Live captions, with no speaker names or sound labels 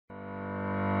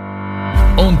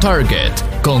On Target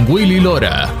con Willy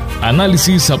Lora.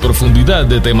 Análisis a profundidad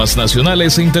de temas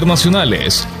nacionales e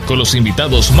internacionales con los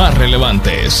invitados más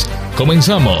relevantes.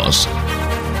 Comenzamos.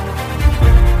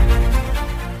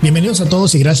 Bienvenidos a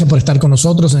todos y gracias por estar con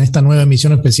nosotros en esta nueva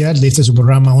emisión especial de su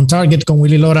programa On Target con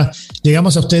Willy Lora.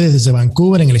 Llegamos a ustedes desde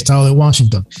Vancouver, en el estado de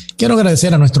Washington. Quiero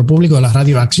agradecer a nuestro público de la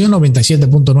Radio Acción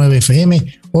 97.9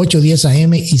 FM, 810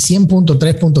 AM y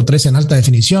 100.3.3 en alta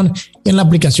definición en la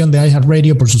aplicación de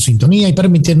iHeartRadio por su sintonía y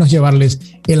permitirnos llevarles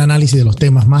el análisis de los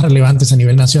temas más relevantes a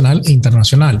nivel nacional e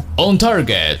internacional. On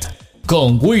Target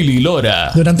con Willy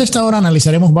Lora. Durante esta hora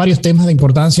analizaremos varios temas de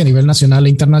importancia a nivel nacional e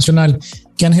internacional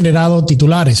que han generado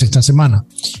titulares esta semana.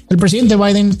 El presidente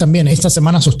Biden también esta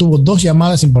semana sostuvo dos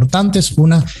llamadas importantes,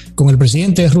 una con el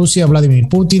presidente de Rusia, Vladimir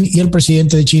Putin, y el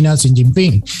presidente de China, Xi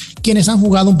Jinping, quienes han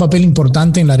jugado un papel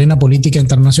importante en la arena política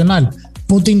internacional.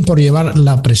 Putin por llevar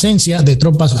la presencia de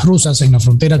tropas rusas en la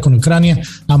frontera con Ucrania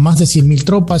a más de 100,000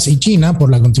 tropas y China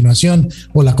por la continuación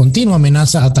o la continua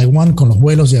amenaza a Taiwán con los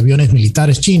vuelos de aviones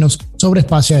militares chinos sobre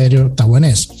espacio aéreo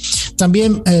taiwanés.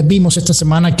 También vimos esta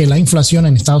semana que la inflación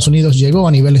en Estados Unidos llegó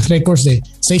a niveles récords de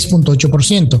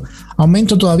 6.8%,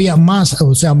 aumentando todavía más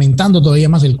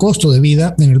el costo de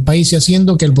vida en el país y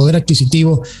haciendo que el poder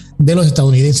adquisitivo de los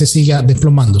estadounidenses siga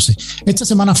desplomándose. Esta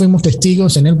semana fuimos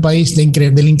testigos en el país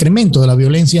del incremento de la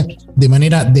violencia de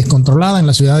manera descontrolada en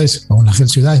las ciudades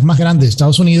más grandes de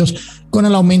Estados Unidos, con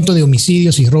el aumento de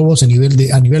homicidios y robos a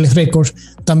niveles récords,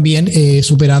 también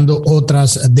superando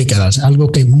otras décadas,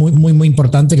 algo que es muy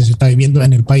importante que se está viviendo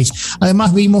en el país.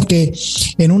 Además vimos que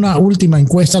en una última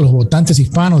encuesta los votantes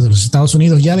hispanos de los Estados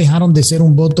Unidos ya dejaron de ser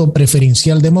un voto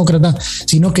preferencial demócrata,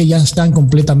 sino que ya están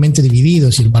completamente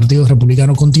divididos y el Partido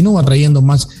Republicano continúa trayendo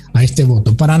más a este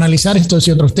voto. Para analizar estos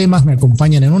y otros temas me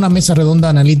acompañan en una mesa redonda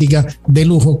analítica de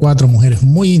lujo 4 mujeres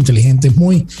muy inteligentes,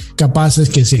 muy capaces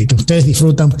que ustedes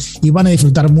disfrutan y van a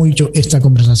disfrutar mucho esta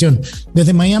conversación.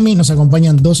 Desde Miami nos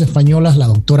acompañan 2 españolas, la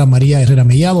doctora María Herrera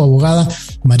Mellado, abogada,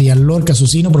 María Lorca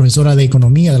Susino, profesora de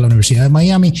Economía de la Universidad de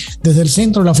Miami. Desde el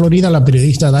centro de la Florida, la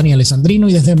periodista Dani Alessandrino,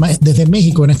 y desde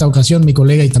México, en esta ocasión, mi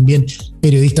colega y también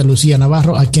periodista Lucía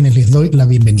Navarro, a quienes les doy la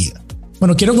bienvenida.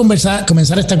 Bueno, quiero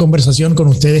comenzar esta conversación con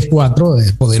ustedes 4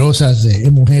 poderosas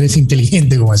mujeres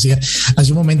inteligentes, como decía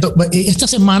hace un momento. Esta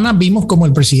semana vimos como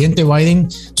el presidente Biden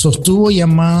sostuvo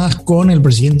llamadas con el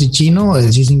presidente chino,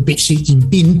 Xi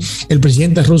Jinping, el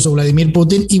presidente ruso, Vladimir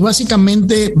Putin, y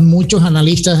básicamente muchos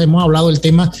analistas hemos hablado del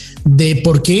tema de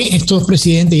por qué estos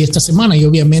presidentes y esta semana, y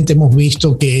obviamente hemos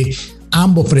visto que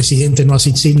ambos presidentes no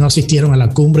asistieron a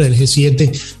la cumbre del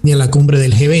G7 ni a la cumbre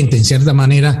del G20, en cierta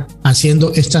manera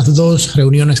haciendo estas 2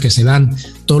 reuniones que se dan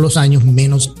todos los años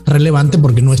menos relevantes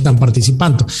porque no están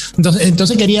participando.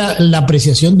 Entonces quería la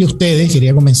apreciación de ustedes,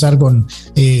 vamos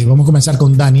a comenzar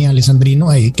con Dani Alessandrino,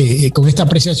 con esta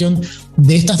apreciación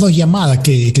de estas 2 llamadas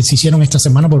que se hicieron esta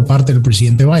semana por parte del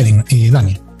presidente Biden.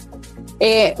 Dani.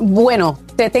 Bueno,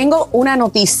 te tengo una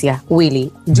noticia,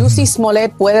 Willy. Jussie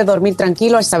Smollett puede dormir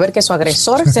tranquilo al saber que su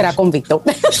agresor será convicto.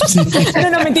 Sí.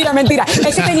 No, mentira.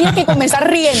 Es que tenía que comenzar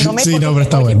riéndome. Sí, pero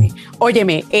está bueno.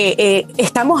 Óyeme,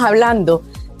 estamos hablando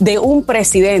de un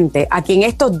presidente a quien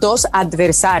estos 2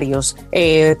 adversarios,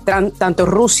 tanto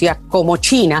Rusia como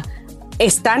China,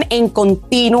 están en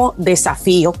continuo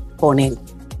desafío con él.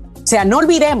 O sea, no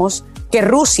olvidemos que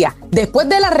Rusia, después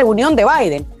de la reunión de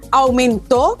Biden,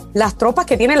 aumentó las tropas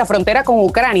que tiene en la frontera con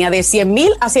Ucrania de 100,000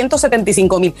 a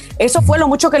 175,000. Eso fue lo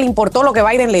mucho que le importó lo que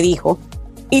Biden le dijo.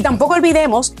 Y tampoco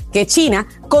olvidemos que China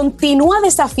continúa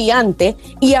desafiante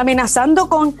y amenazando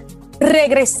con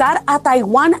regresar a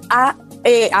Taiwán a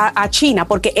China,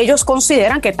 porque ellos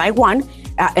consideran que Taiwán,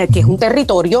 que es un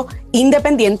territorio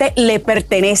independiente, le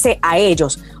pertenece a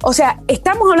ellos. O sea,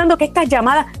 estamos hablando que esta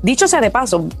llamada, dicho sea de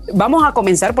paso, vamos a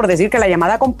comenzar por decir que la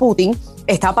llamada con Putin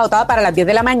está pautada para las 10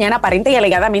 de la mañana, aparente y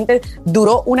alegadamente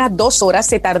duró unas 2 horas,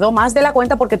 se tardó más de la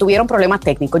cuenta porque tuvieron problemas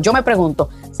técnicos. Yo me pregunto,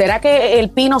 ¿será que el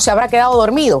Pino se habrá quedado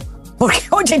dormido? Porque,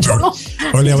 oye, yo no...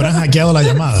 O le habrán hackeado la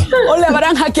llamada.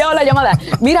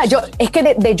 Mira, es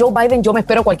que de Joe Biden yo me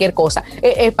espero cualquier cosa.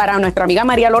 Para nuestra amiga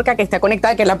María Lorca, que está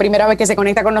conectada, que es la primera vez que se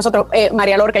conecta con nosotros,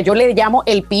 María Lorca, yo le llamo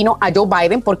el Pino a Joe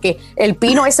Biden porque el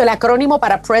Pino es el acrónimo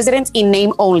para President in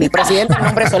Name Only, presidente en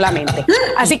nombre solamente.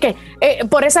 Así que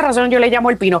por esa razón yo le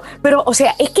llamo el Pino. Pero, o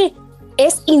sea, es que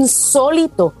es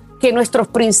insólito que nuestros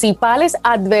principales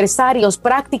adversarios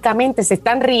prácticamente se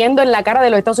están riendo en la cara de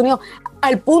los Estados Unidos,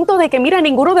 al punto de que, mira, a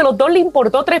ninguno de los 2 le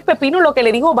importó 3 pepinos lo que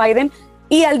le dijo Biden,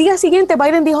 y al día siguiente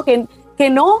Biden dijo que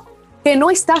no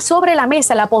está sobre la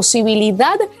mesa la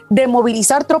posibilidad de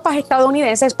movilizar tropas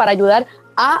estadounidenses para ayudar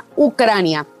a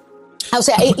Ucrania. O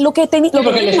sea, lo que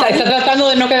porque está tratando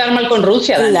de no quedar mal con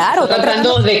Rusia, Dani. Claro, está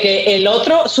tratando de que el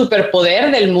otro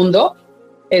superpoder del mundo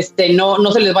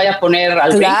no se les vaya a poner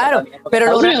al claro, pero a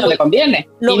Estados Unidos no le conviene.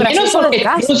 Lo y menos porque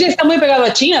Rusia está muy pegado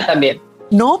a China también.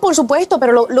 No, por supuesto,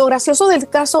 pero lo gracioso del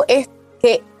caso es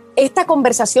que esta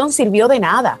conversación sirvió de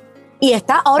nada. Y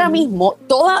está ahora mismo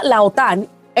toda la OTAN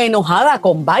enojada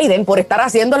con Biden por estar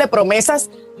haciéndole promesas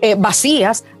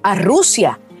vacías a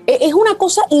Rusia. Es una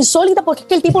cosa insólita porque es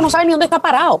que el tipo no sabe ni dónde está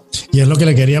parado. Y es lo que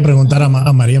le quería preguntar a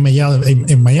María Mellado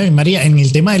en Miami. María, en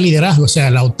el tema del liderazgo, o sea,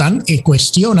 la OTAN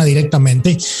cuestiona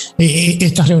directamente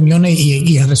estas reuniones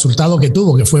y el resultado que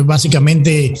tuvo, que fue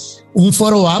básicamente un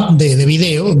follow-up de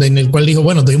video en el cual dijo,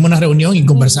 bueno, tuvimos una reunión y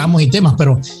conversamos y temas,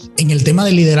 pero en el tema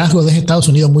del liderazgo de Estados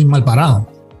Unidos muy mal parado.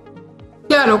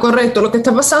 Claro, correcto. Lo que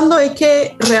está pasando es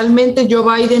que realmente Joe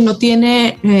Biden no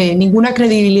tiene ninguna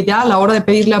credibilidad a la hora de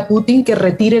pedirle a Putin que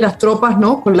retire las tropas,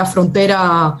 ¿no?, en la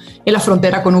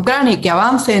frontera con Ucrania y que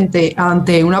avance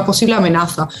ante una posible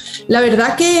amenaza. La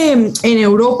verdad que en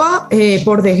Europa,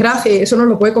 por desgracia, eso nos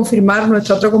lo puede confirmar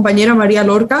nuestra otra compañera María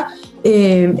Lorca,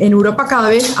 en Europa cada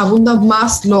vez abundan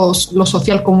más los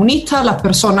socialcomunistas, las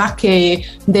personas que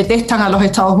detestan a los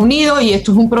Estados Unidos, y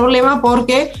esto es un problema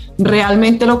porque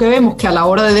realmente lo que vemos que a la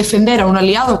hora de defender a un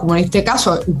aliado, como en este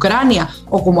caso Ucrania,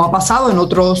 o como ha pasado en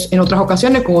otras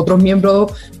ocasiones con otros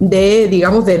miembros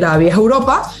de la vieja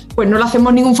Europa, pues no le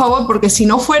hacemos ningún favor, porque si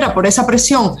no fuera por esa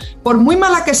presión, por muy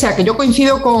mala que sea, que yo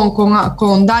coincido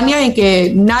con Dania en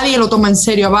que nadie lo toma en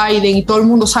serio a Biden y todo el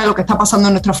mundo sabe lo que está pasando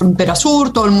en nuestra frontera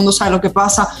sur, todo el mundo sabe lo que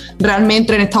pasa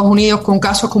realmente en Estados Unidos con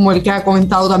casos como el que ha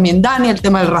comentado también Dania, el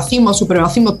tema del racismo,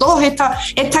 supremacismo, toda esta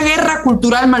guerra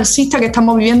cultural marxista que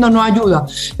estamos viviendo no ayuda.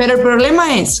 Pero el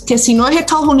problema es que si no es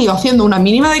Estados Unidos haciendo una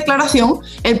mínima declaración,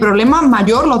 el problema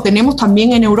mayor lo tenemos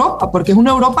también en Europa, porque es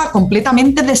una Europa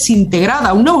completamente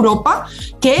desintegrada, una Europa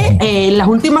que en las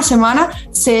últimas semanas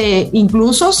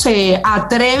incluso se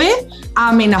atreve a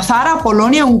amenazar a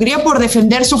Polonia y Hungría por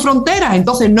defender su frontera.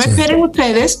 Entonces no esperen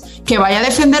ustedes que vaya a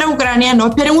defender a Ucrania, no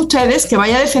esperen ustedes que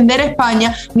vaya a defender a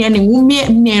España, ni a ningún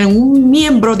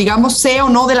miembro, digamos, sea o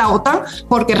no de la OTAN,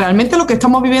 porque realmente lo que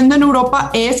estamos viviendo en Europa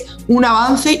es un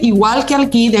avance igual que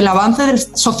aquí del avance del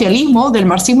socialismo, del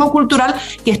marxismo cultural,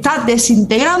 que está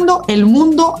desintegrando el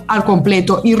mundo al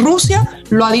completo. Y Rusia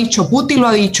lo ha dicho, Putin lo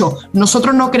ha dicho,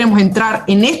 nosotros no queremos entrar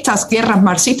en estas guerras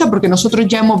marxistas porque nosotros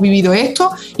ya hemos vivido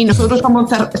esto y nosotros estamos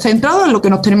centrados en lo que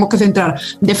nos tenemos que centrar,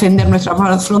 defender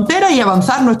nuestras fronteras y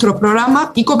avanzar nuestros programas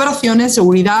y cooperaciones,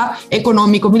 seguridad,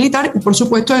 económico, militar, y por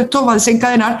supuesto esto va a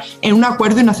desencadenar en un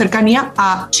acuerdo y una cercanía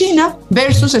a China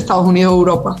versus Estados Unidos o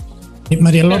Europa.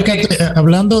 María Lorca,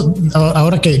 hablando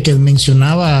ahora que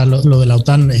mencionaba lo de la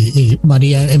OTAN,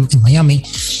 María, en Miami,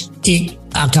 y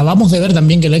acabamos de ver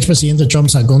también que el expresidente Trump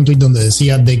sacó un tuit donde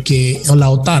decía de que la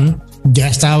OTAN ya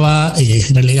estaba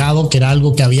relegado, que era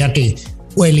algo que había que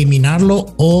o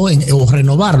eliminarlo o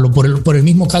renovarlo, por el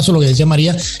mismo caso lo que decía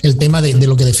María, el tema de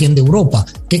lo que defiende Europa.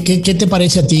 ¿Qué te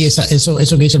parece a ti eso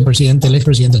que dice el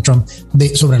expresidente Trump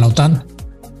sobre la OTAN?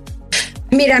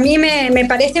 Mira, a mí me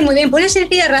parece muy bien, por una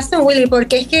sencilla razón, Willy,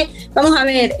 porque es que, vamos a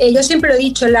ver, yo siempre lo he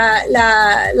dicho,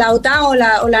 la OTAN o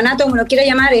la NATO, como lo quiera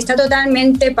llamar, está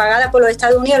totalmente pagada por los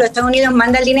Estados Unidos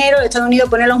manda el dinero, los Estados Unidos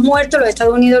pone los muertos, los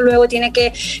Estados Unidos luego tiene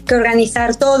que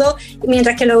organizar todo,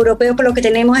 mientras que los europeos por lo que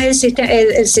tenemos es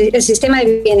el sistema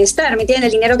de bienestar, ¿me entiendes?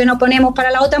 El dinero que no ponemos para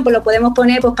la OTAN, pues lo podemos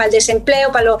poner pues para el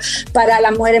desempleo, para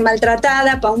las mujeres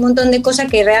maltratadas, para un montón de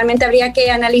cosas que realmente habría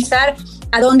que analizar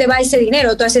a dónde va ese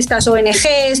dinero, todas estas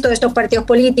ONGs, todos estos partidos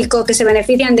políticos que se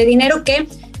benefician de dinero que,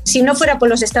 si no fuera por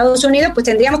los Estados Unidos, pues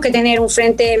tendríamos que tener un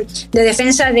frente de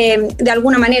defensa de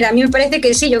alguna manera. A mí me parece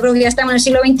que sí, yo creo que ya estamos en el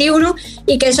siglo XXI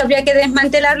y que eso habría que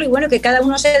desmantelarlo y bueno, que cada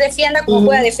uno se defienda como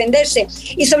pueda defenderse.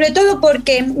 Y sobre todo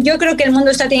porque yo creo que el mundo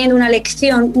está teniendo una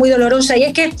lección muy dolorosa y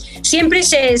es que siempre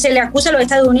se le acusa a los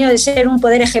Estados Unidos de ser un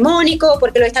poder hegemónico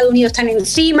porque los Estados Unidos están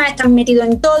encima, están metidos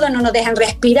en todo, no nos dejan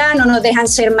respirar, no nos dejan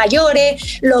ser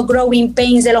mayores, los growing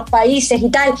pains de los países y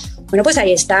tal. Bueno, pues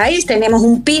ahí estáis, tenemos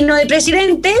un pino de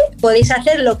presidente, podéis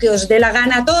hacer lo que os dé la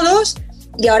gana a todos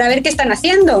y ahora a ver qué están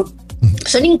haciendo.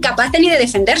 Son incapaces ni de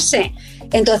defenderse.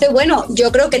 Entonces, bueno, yo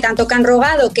creo que tanto que han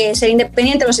rogado que ser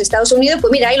independiente los Estados Unidos,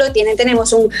 pues mira, ahí lo tienen.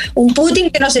 Tenemos un Putin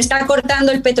que nos está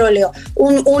cortando el petróleo,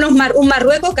 un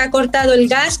Marruecos que ha cortado el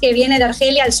gas que viene de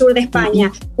Argelia al sur de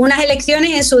España, unas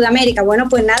elecciones en Sudamérica. Bueno,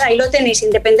 pues nada, ahí lo tenéis,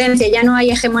 independencia, ya no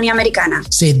hay hegemonía americana.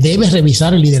 ¿Se debe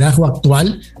revisar el liderazgo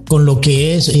actual con lo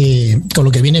que es, con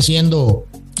lo que viene siendo,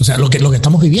 o sea, lo que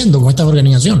estamos viviendo con estas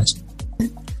organizaciones?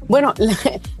 Bueno,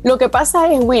 lo que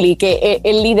pasa es, Willy, que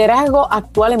el liderazgo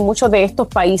actual en muchos de estos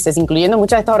países, incluyendo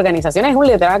muchas de estas organizaciones, es un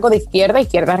liderazgo de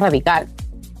izquierda radical.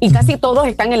 y casi todos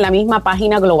están en la misma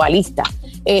página globalista.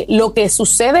 Lo que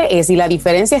sucede es, y la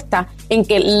diferencia está en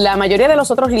que la mayoría de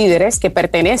los otros líderes que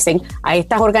pertenecen a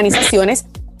estas organizaciones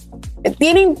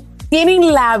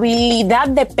tienen la habilidad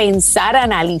de pensar,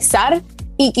 analizar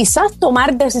y quizás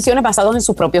tomar decisiones basadas en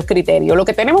sus propios criterios. Lo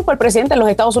que tenemos por el presidente de los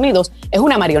Estados Unidos es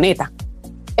una marioneta.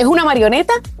 Es una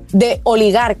marioneta de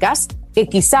oligarcas que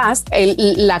quizás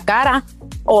la cara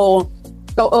o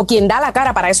quien da la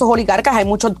cara para esos oligarcas, hay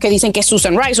muchos que dicen que es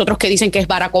Susan Rice, otros que dicen que es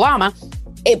Barack Obama,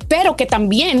 pero que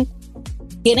también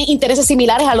tienen intereses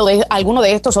similares a lo de algunos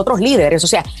de estos otros líderes. O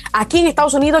sea, aquí en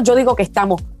Estados Unidos yo digo que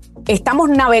estamos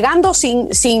navegando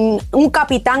sin un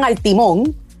capitán al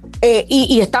timón,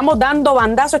 y estamos dando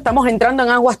bandazos, estamos entrando en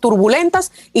aguas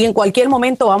turbulentas y en cualquier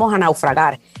momento vamos a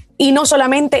naufragar. Y no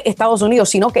solamente Estados Unidos,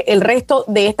 sino que el resto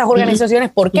de estas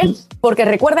organizaciones. ¿Por qué? Porque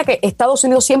recuerda que Estados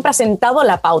Unidos siempre ha sentado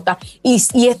la pauta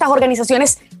y estas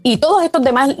organizaciones y todos estos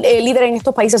demás líderes en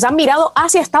estos países han mirado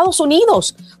hacia Estados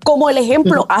Unidos como el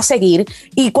ejemplo a seguir.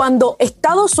 Y cuando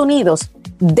Estados Unidos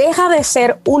deja de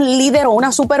ser un líder o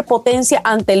una superpotencia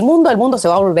ante el mundo se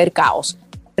va a volver caos.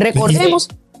 Recordemos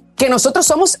que nosotros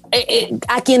somos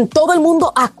a quien todo el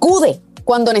mundo acude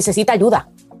cuando necesita ayuda.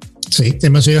 Sí,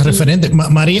 hemos sido referentes.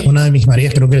 María, una de mis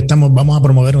Marías, creo que vamos a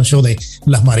promover un show de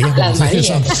las Marías. Las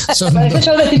Marías. Parece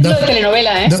show de título de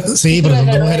telenovela, ¿eh? Sí, pero son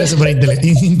mujeres súper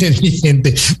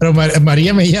inteligentes. Pero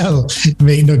María Mellado,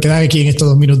 nos quedan aquí en estos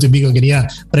 2 minutos y pico, quería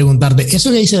preguntarte, eso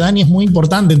que dice Dani es muy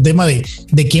importante, el tema de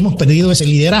que hemos perdido ese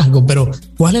liderazgo, pero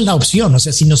 ¿cuál es la opción? O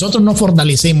sea, si nosotros no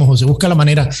fortalecemos o se busca la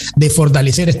manera de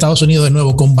fortalecer Estados Unidos de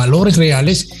nuevo con valores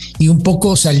reales y un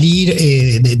poco salir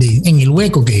en el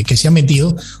hueco que se ha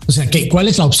metido, o sea, ¿cuál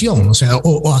es la opción? O sea,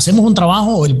 o hacemos un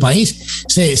trabajo o el país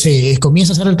se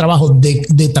comienza a hacer el trabajo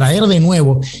de traer de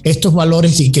nuevo estos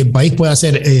valores y que el país pueda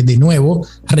ser de nuevo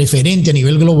referente a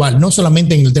nivel global, no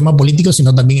solamente en el tema político,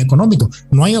 sino también económico.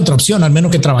 No hay otra opción, al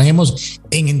menos que trabajemos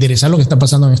en enderezar lo que está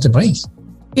pasando en este país.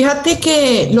 Fíjate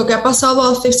que lo que ha pasado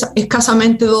hace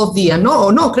escasamente 2 días,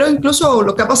 creo incluso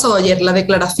lo que ha pasado ayer, la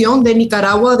declaración de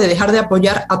Nicaragua de dejar de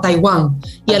apoyar a Taiwán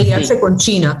y aliarse con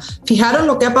China. Fijaros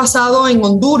lo que ha pasado en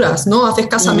Honduras, ¿no? Hace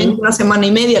escasamente una semana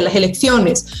y media en las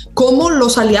elecciones, cómo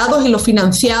los aliados y los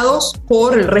financiados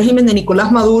por el régimen de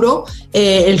Nicolás Maduro,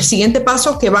 el siguiente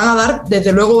paso que van a dar,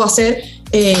 desde luego, va a ser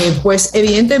pues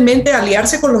evidentemente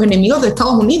aliarse con los enemigos de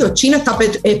Estados Unidos. China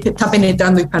está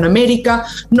penetrando Hispanoamérica.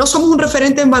 No somos un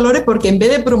referente en valores porque en vez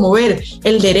de promover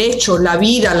el derecho, la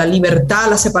vida, la libertad,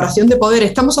 la separación de poderes,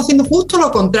 estamos haciendo justo lo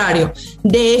contrario.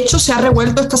 De hecho, se ha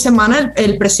revuelto esta semana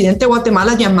el presidente de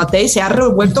Guatemala, Jean Matei, se ha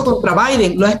revuelto contra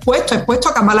Biden, lo ha expuesto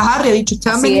a Kamala Harris, ha dicho,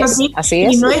 ustedes han venido aquí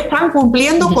y no están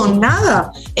cumpliendo con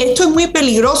nada. Esto es muy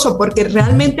peligroso porque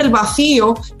realmente el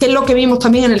vacío, que es lo que vimos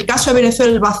también en el caso de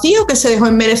Venezuela, el vacío que se dejó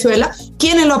en Venezuela,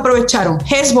 ¿quiénes lo aprovecharon?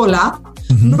 Hezbollah,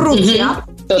 Rusia,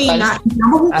 China,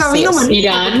 un camino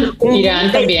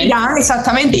Irán también. Irán,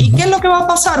 exactamente. ¿Y qué es lo que va a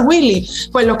pasar, Willy?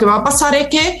 Pues lo que va a pasar es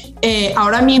que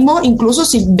ahora mismo, incluso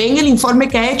si ven el informe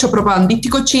que ha hecho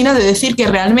propagandístico China de decir que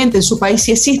realmente en su país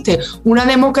sí existe una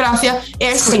democracia,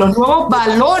 es que los nuevos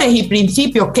valores y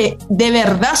principios que de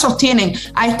verdad sostienen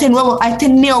a este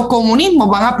neocomunismo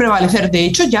van a prevalecer. De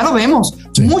hecho, ya lo vemos.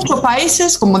 Sí. Muchos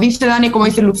países, como dice Dani, como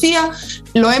dice Lucía,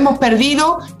 lo hemos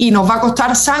perdido y nos va a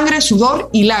costar sangre, sudor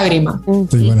y lágrimas.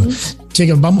 Sí, bueno.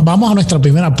 Chicos, vamos a nuestra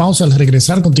primera pausa. Al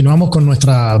regresar continuamos con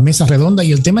nuestra mesa redonda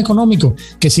y el tema económico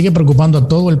que sigue preocupando a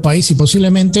todo el país y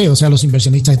posiblemente, o sea, los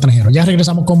inversionistas extranjeros. Ya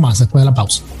regresamos con más después de la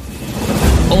pausa.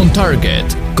 On Target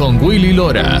con Willy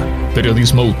Lora.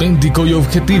 Periodismo auténtico y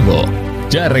objetivo.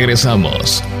 Ya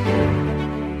regresamos.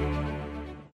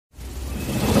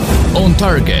 On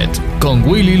Target con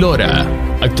Willy Lora.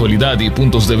 Actualidad y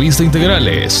puntos de vista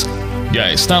integrales. Ya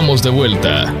estamos de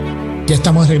vuelta. Ya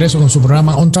estamos de regreso con su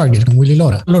programa On Target con Willy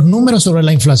Lora. Los números sobre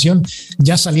la inflación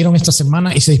ya salieron esta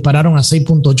semana y se dispararon a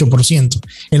 6.8%,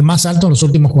 el más alto en los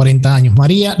últimos 40 años.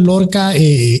 María Lorca,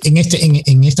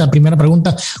 en esta primera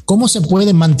pregunta, ¿cómo se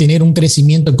puede mantener un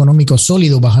crecimiento económico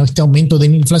sólido bajo este aumento de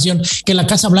la inflación? Que la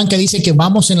Casa Blanca dice que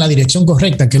vamos en la dirección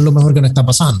correcta, que es lo mejor que nos está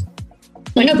pasando.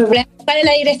 Bueno, pero ¿cuál es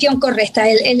la dirección correcta?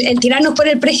 ¿El tirarnos por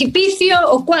el precipicio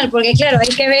o cuál? Porque claro, hay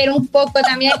que ver un poco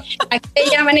también a qué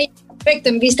llaman ellos correcto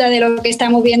en vista de lo que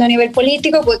estamos viendo a nivel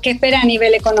político, pues qué espera a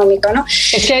nivel económico, ¿no?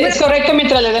 Es que es correcto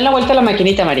mientras le den la vuelta a la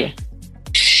maquinita, María.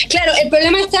 Claro, el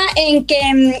problema está en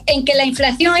que la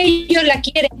inflación ellos la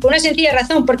quieren por una sencilla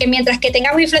razón, porque mientras que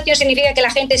tengamos inflación significa que la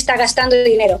gente está gastando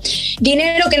dinero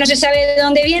que no se sabe de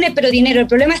dónde viene, pero dinero. El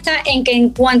problema está en que en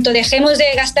cuanto dejemos de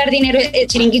gastar dinero, el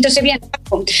chiringuito se viene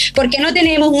abajo, porque no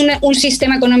tenemos un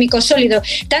sistema económico sólido.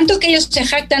 Tanto que ellos se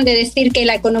jactan de decir que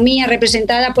la economía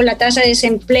representada por la tasa de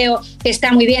desempleo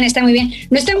está muy bien, no está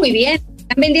muy bien.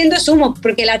 Están vendiendo humo,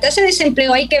 porque la tasa de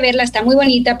desempleo hay que verla, está muy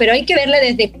bonita, pero hay que verla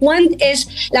desde cuánto es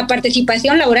la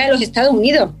participación laboral de los Estados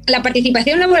Unidos. La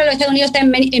participación laboral de los Estados Unidos está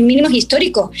en mínimos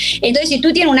históricos. Entonces, si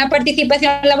tú tienes una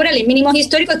participación laboral en mínimos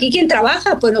históricos, ¿aquí quién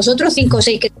trabaja? Pues nosotros 5 o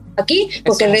 6 que estamos aquí,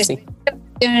 porque el resto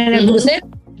en el crucero,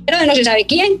 pero no se sabe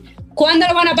quién. ¿Cuándo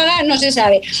lo van a pagar? No se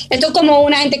sabe. Esto es como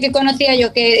una gente que conocía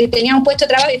yo que tenía un puesto de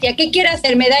trabajo y decía, ¿qué quiere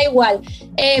hacer? Me da igual.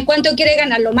 ¿Cuánto quiere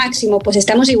ganar? Lo máximo. Pues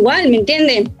estamos igual, ¿me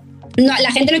entienden? No,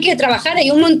 la gente no quiere trabajar,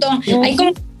 hay un montón, hay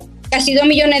como casi 2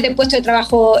 millones de puestos de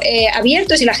trabajo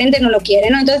abiertos y la gente no lo quiere,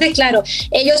 ¿no? Entonces, claro,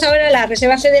 ellos ahora, la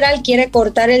Reserva Federal quiere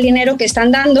cortar el dinero que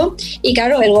están dando y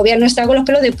claro, el gobierno está con los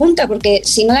pelos de punta porque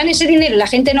si no dan ese dinero y la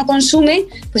gente no consume,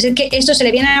 pues es que esto se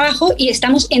le viene abajo y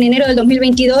estamos en enero del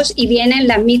 2022 y vienen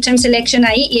las midterm election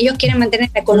ahí y ellos quieren mantener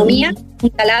la economía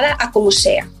instalada a como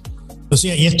sea.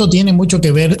 Y esto tiene mucho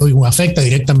que ver o afecta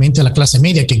directamente a la clase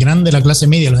media, que grande la clase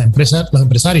media, los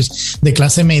empresarios de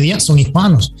clase media son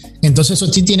hispanos. Entonces eso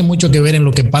sí tiene mucho que ver en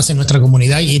lo que pasa en nuestra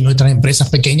comunidad y en nuestras empresas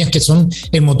pequeñas que son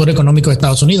el motor económico de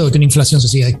Estados Unidos, de que una inflación se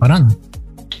siga disparando.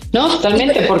 No,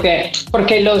 totalmente,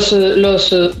 porque los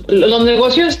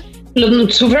negocios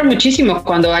sufren muchísimo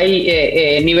cuando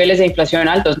hay niveles de inflación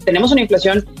altos. Tenemos una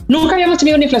inflación, nunca habíamos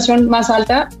tenido una inflación más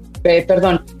alta,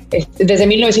 desde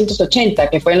 1980,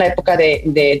 que fue en la época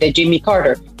de Jimmy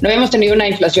Carter. No habíamos tenido una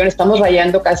inflación, estamos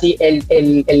rayando casi el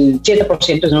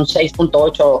 7%, es un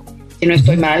 6.8, si no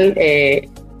estoy mal,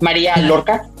 María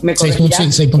Lorca me corregirá.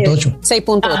 6.8.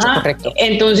 6.8, correcto.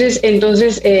 Entonces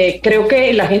creo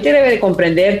que la gente debe de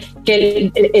comprender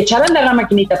que echar a andar la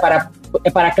maquinita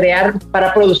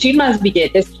para producir más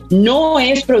billetes no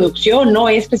es producción, no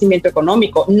es crecimiento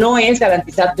económico, no es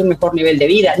garantizarte un mejor nivel de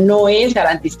vida, no es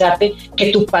garantizarte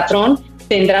que tu patrón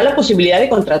tendrá la posibilidad de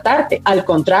contratarte. Al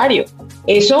contrario,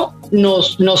 eso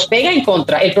nos pega en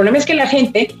contra. El problema es que la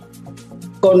gente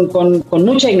con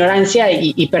mucha ignorancia,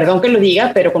 y perdón que lo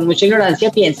diga, pero con mucha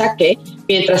ignorancia piensa que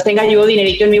mientras tenga yo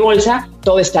dinerito en mi bolsa,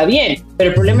 todo está bien.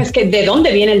 Pero el problema es que ¿de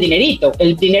dónde viene el dinerito?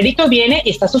 El dinerito viene y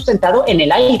está sustentado en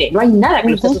el aire, no hay nada que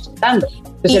lo esté sustentando.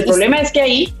 Entonces el problema es que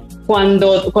ahí,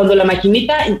 cuando la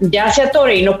maquinita ya se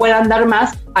atore y no pueda andar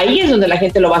más, ahí es donde la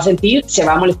gente lo va a sentir, se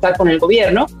va a molestar con el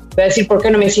gobierno, va a decir, ¿por qué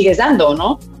no me sigues dando?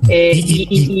 ¿No?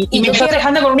 Y me estoy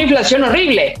dejando con una inflación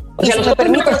horrible. O sea, los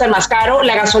hoteles me cuestan más caro,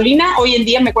 la gasolina hoy en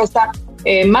día me cuesta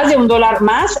más de $1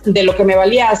 más de lo que me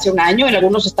valía hace un año. En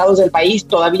algunos estados del país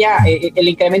todavía el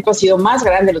incremento ha sido más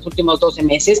grande en los últimos 12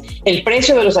 meses. El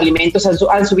precio de los alimentos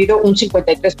han subido un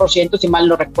 53%, si mal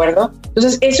no recuerdo.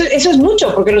 Entonces, eso es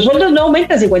mucho, porque los sueldos no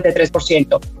aumentan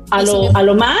 53%. A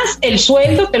lo más, el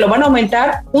sueldo te lo van a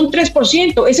aumentar un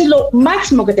 3%. Eso es lo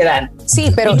máximo que te dan.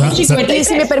 Sí, pero y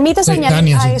si me permites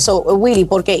añadir a eso, Willy,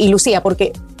 y Lucía,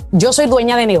 porque yo soy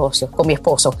dueña de negocios con mi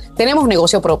esposo. Tenemos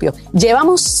negocio propio.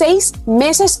 Llevamos 6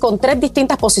 meses con 3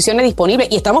 distintas posiciones disponibles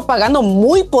y estamos pagando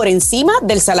muy por encima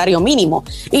del salario mínimo.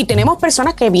 Y tenemos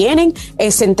personas que vienen,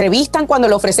 se entrevistan, cuando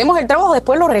le ofrecemos el trabajo,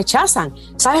 después lo rechazan.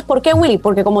 ¿Sabes por qué, Willy?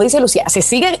 Porque como dice Lucía, se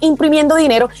sigue imprimiendo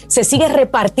dinero, se sigue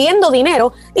repartiendo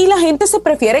dinero y la gente se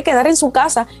prefiere quedar en su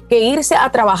casa que irse a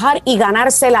trabajar y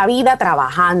ganarse la vida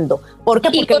trabajando. ¿Por qué?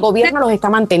 Porque el gobierno los está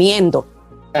manteniendo.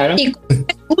 Claro. Y con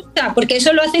excusa, porque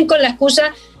eso lo hacen con la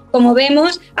excusa, como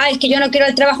vemos, es que yo no quiero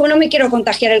el trabajo, no me quiero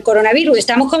contagiar el coronavirus.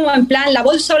 Estamos como en plan la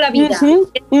bolsa o la vida.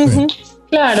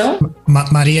 Claro.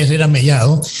 María Herrera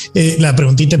Mellado, la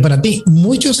preguntita es para ti.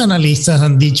 Muchos analistas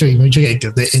han dicho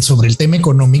sobre el tema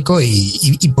económico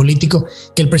y político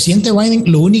que el presidente Biden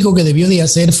lo único que debió de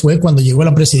hacer fue cuando llegó a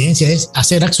la presidencia es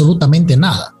hacer absolutamente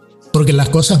nada, porque las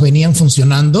cosas venían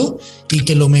funcionando y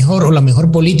que lo mejor o la mejor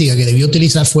política que debió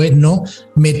utilizar fue no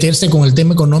meterse con el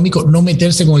tema económico, no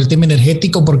meterse con el tema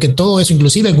energético, porque todo eso,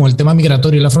 inclusive con el tema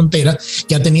migratorio y la frontera,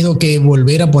 que ha tenido que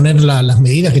volver a poner las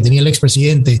medidas que tenía el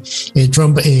expresidente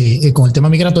Trump con el tema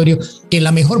migratorio, que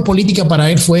la mejor política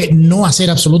para él fue no hacer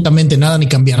absolutamente nada ni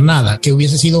cambiar nada, que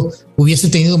hubiese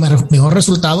tenido mejor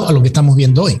resultado a lo que estamos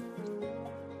viendo hoy.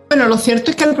 Bueno, lo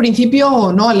cierto es que al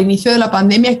principio, ¿no? Al inicio de la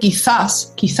pandemia,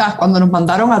 quizás cuando nos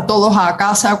mandaron a todos a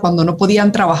casa, cuando no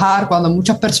podían trabajar, cuando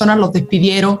muchas personas los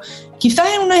despidieron, quizás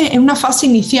en una fase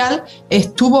inicial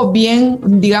estuvo bien,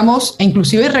 digamos, e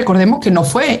inclusive recordemos que no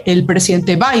fue el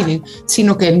presidente Biden,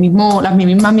 sino que la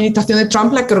misma administración de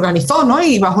Trump la que organizó, ¿no?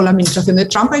 Y bajo la administración de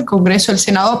Trump el Congreso y el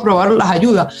Senado aprobaron las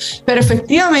ayudas. Pero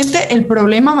efectivamente el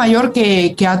problema mayor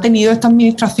que ha tenido esta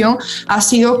administración ha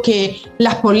sido que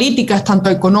las políticas,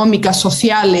 tanto económicas,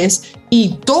 sociales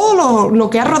y todo lo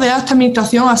que ha rodeado esta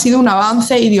administración ha sido un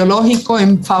avance ideológico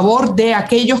en favor de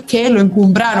aquellos que lo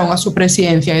encumbraron a su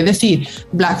presidencia, es decir,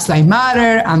 Black Lives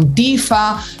Matter,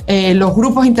 Antifa, los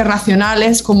grupos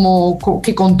internacionales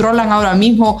que controlan ahora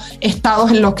mismo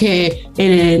estados en los que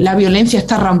la violencia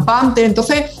está rampante.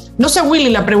 Entonces, no sé, Willy,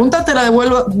 la pregunta te la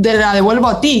devuelvo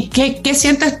a ti. ¿Qué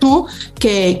sientes tú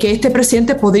que este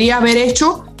presidente podría haber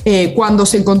hecho cuando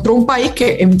se encontró un país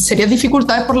que en serias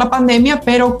dificultades por la pandemia,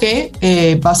 pero que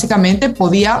básicamente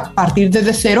podía partir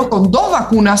desde cero con 2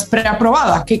 vacunas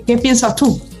preaprobadas? ¿Qué piensas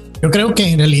tú? Yo creo que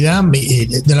en realidad,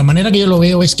 de la manera que yo lo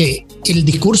veo, es que el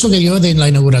discurso que dio de la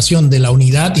inauguración de la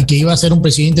unidad y que iba a ser un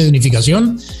presidente de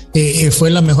unificación fue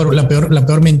la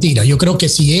peor mentira. Yo creo que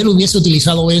si él hubiese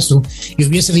utilizado eso y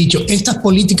hubiese dicho, estas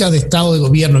políticas de Estado de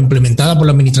gobierno implementadas por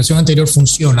la administración anterior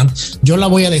funcionan, yo la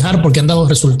voy a dejar porque han dado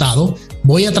resultados,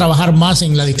 voy a trabajar más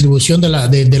en la distribución de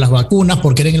las vacunas,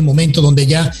 porque era en el momento donde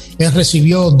ya él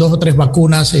recibió 2 o 3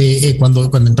 vacunas cuando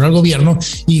entró al gobierno,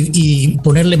 y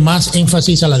ponerle más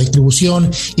énfasis a la distribución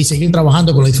y seguir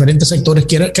trabajando con los diferentes sectores.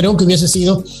 Creo que hubiese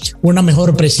sido una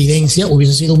mejor presidencia,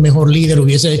 hubiese sido un mejor líder,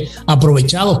 hubiese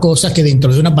aprovechado cosas que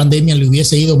dentro de una pandemia le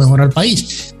hubiese ido mejor al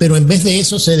país, pero en vez de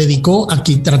eso se dedicó a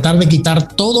tratar de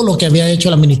quitar todo lo que había hecho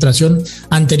la administración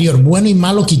anterior, bueno y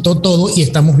malo, quitó todo, y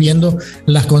estamos viendo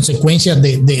las consecuencias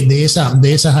de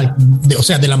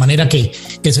la manera que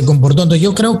se comportó. Entonces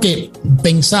yo creo que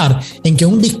pensar en que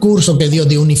un discurso que dio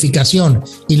de unificación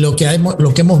y lo que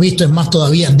hemos visto es más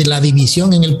todavía de la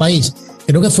división en el país,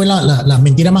 creo que fue la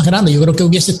mentira más grande. Yo creo que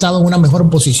hubiese estado en una mejor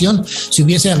posición si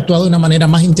hubiese actuado de una manera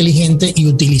más inteligente y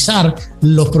utilizar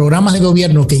los programas de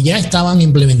gobierno que ya estaban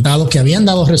implementados, que habían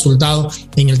dado resultados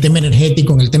en el tema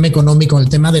energético, en el tema económico, en el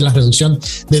tema de la reducción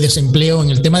de desempleo,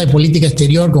 en el tema de política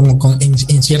exterior,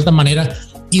 en cierta manera,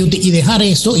 y dejar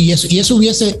eso, y eso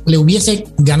le hubiese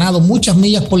ganado muchas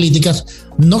millas políticas,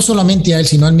 no solamente a él,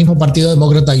 sino al mismo Partido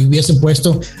Demócrata, y hubiese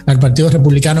puesto al Partido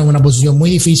Republicano en una posición muy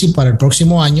difícil para el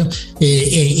próximo año,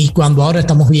 y cuando ahora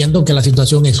estamos viendo que la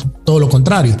situación es todo lo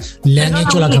contrario. Le han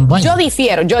hecho la campaña. Yo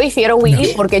difiero,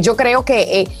 Willy, porque yo creo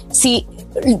que si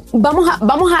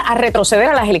vamos a retroceder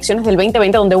a las elecciones del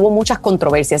 2020, donde hubo muchas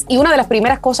controversias, y una de las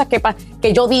primeras cosas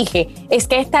que yo dije es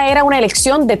que esta era una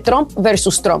elección de Trump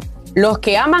versus Trump. Los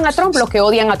que aman a Trump, los que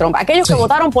odian a Trump. Aquellos que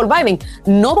votaron por Biden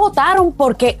no votaron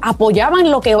porque apoyaban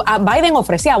lo que Biden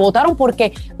ofrecía, votaron por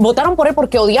él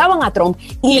porque odiaban a Trump.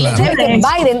 Y el hecho de que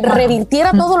Biden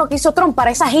revirtiera todo lo que hizo Trump,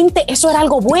 para esa gente eso era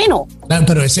algo bueno. Claro,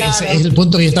 pero ese es el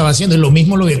punto que yo estaba haciendo. Y lo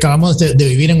mismo lo que acabamos de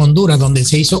vivir en Honduras, donde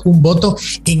se hizo un voto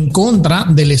en contra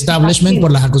del establishment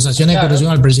por las acusaciones de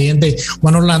corrupción al presidente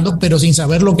Juan Orlando, pero sin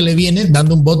saber lo que le viene,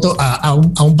 dando un voto a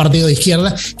un partido de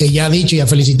izquierda que ya ha dicho y ha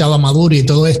felicitado a Maduro y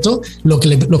todo esto, lo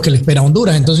que le espera a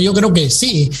Honduras. Entonces yo creo que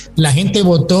sí, la gente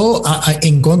votó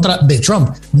en contra de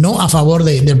Trump, no a favor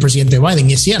del presidente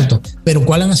Biden, y es cierto, pero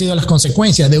 ¿cuáles han sido las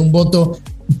consecuencias de un voto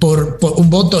por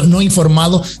un voto no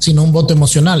informado, sino un voto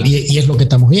emocional? Y es lo que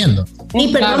estamos viendo. Y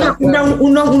perdona,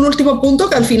 un último punto,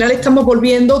 que al final estamos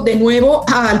volviendo de nuevo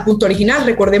al punto original.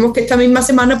 Recordemos que esta misma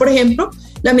semana, por ejemplo,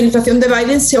 la administración de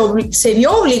Biden se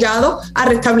vio obligado a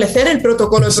restablecer el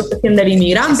protocolo de protección del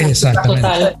inmigrante.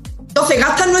 Exactamente. Entonces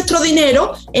gastan nuestro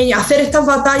dinero en hacer estas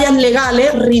batallas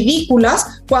legales ridículas,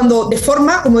 cuando de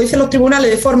forma, como dicen los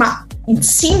tribunales, de forma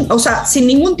sin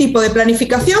ningún tipo de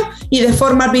planificación y de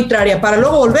forma arbitraria, para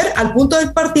luego volver al punto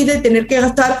del partido y tener que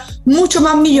gastar mucho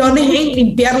más millones en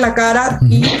limpiar la cara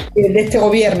de este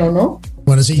gobierno, ¿no?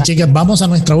 Bueno, sí, chicas, vamos a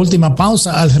nuestra última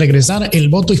pausa. Al regresar, el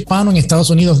voto hispano en Estados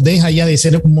Unidos deja ya de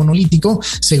ser monolítico,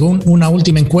 según una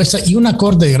última encuesta, y una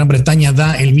corte de Gran Bretaña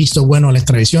da el visto bueno a la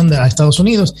extradición a Estados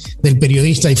Unidos del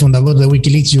periodista y fundador de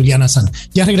Wikileaks, Julian Assange.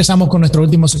 Ya regresamos con nuestro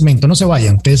último segmento. No se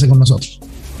vayan, quédense con nosotros.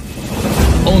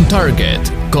 On Target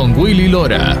con Willy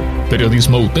Lora.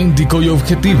 Periodismo auténtico y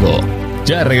objetivo.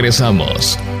 Ya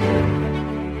regresamos.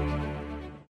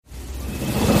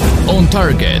 On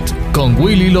Target con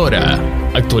Willy Lora.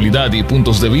 Actualidad y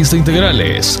puntos de vista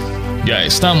integrales. Ya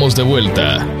estamos de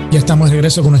vuelta. Ya estamos de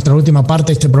regreso con nuestra última parte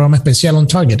de este programa especial On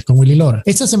Target con Willy Lora.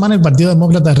 Esta semana el Partido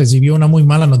Demócrata recibió una muy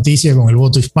mala noticia con el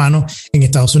voto hispano en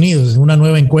Estados Unidos. Una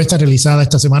nueva encuesta realizada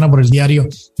esta semana por el diario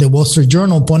The Wall Street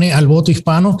Journal pone al voto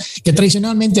hispano, que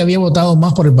tradicionalmente había votado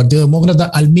más por el Partido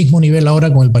Demócrata, al mismo nivel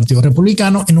ahora con el Partido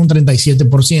Republicano en un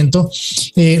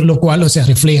 37%, lo cual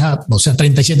refleja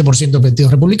 37% del Partido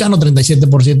Republicano,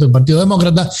 37% del Partido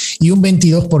Demócrata y un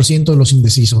 22% de los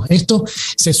indecisos. Esto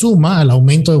se suma al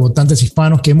aumento de votantes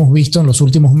hispanos que hemos visto en los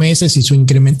últimos meses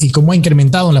y cómo ha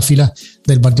incrementado en las filas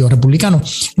del Partido Republicano.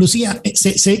 Lucía,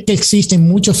 sé que existen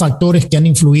muchos factores que han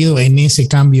influido en ese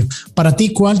cambio. Para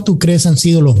ti, ¿cuál tú crees han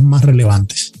sido los más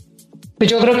relevantes?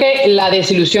 Pues yo creo que la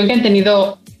desilusión que han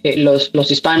tenido los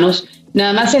hispanos,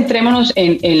 nada más centrémonos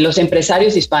en los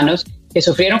empresarios hispanos que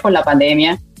sufrieron con la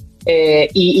pandemia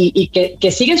y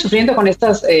que siguen sufriendo con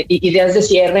estas ideas de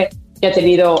cierre que ha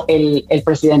tenido el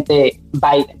presidente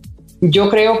Biden.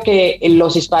 Yo creo que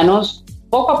los hispanos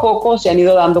poco a poco se han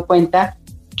ido dando cuenta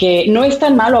que no es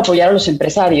tan malo apoyar a los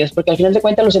empresarios, porque al final de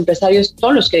cuentas los empresarios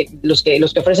son los que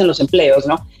ofrecen los empleos,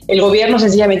 ¿no? El gobierno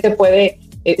sencillamente puede,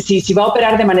 si va a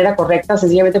operar de manera correcta,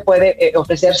 sencillamente puede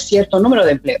ofrecer cierto número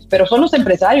de empleos, pero son los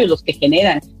empresarios los que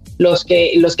generan, los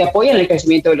que apoyan el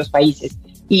crecimiento de los países.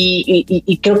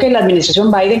 Y creo que la administración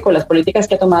Biden, con las políticas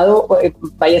que ha tomado,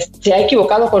 se ha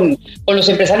equivocado con los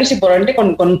empresarios y probablemente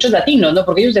con muchos latinos, ¿no?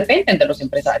 Porque ellos dependen de los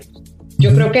empresarios.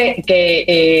 Yo creo que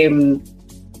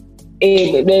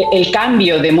el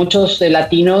cambio de muchos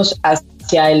latinos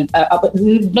hacia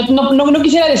no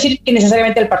quisiera decir que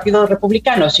necesariamente el Partido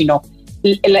Republicano, sino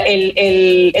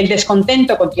el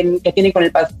descontento que tienen con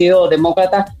el Partido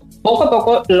Demócrata, poco a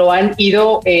poco lo han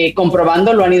ido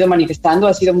comprobando, lo han ido manifestando,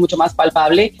 ha sido mucho más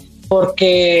palpable,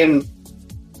 porque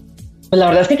pues la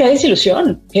verdad es que qué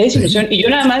desilusión. Y yo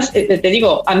nada más te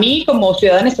digo, a mí como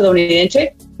ciudadana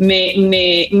estadounidense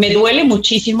me duele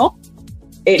muchísimo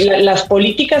las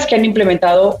políticas que han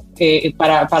implementado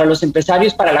para los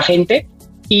empresarios, para la gente,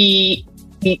 y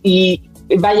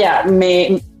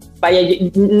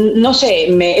no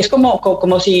sé, es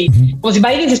como si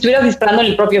Biden se estuviera disparando en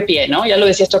el propio pie, ¿no? Ya lo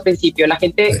decía esto al principio, la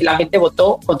gente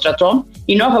votó contra Trump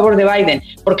y no a favor de Biden,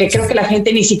 porque creo que la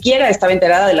gente ni siquiera estaba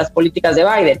enterada de las políticas de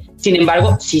Biden. Sin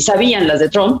embargo, sí sabían las de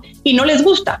Trump y no les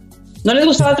gustaba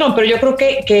Trump, pero yo creo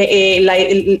que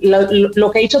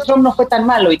lo que hizo Trump no fue tan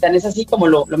malo, y tan es así como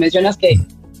lo mencionas, que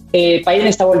Biden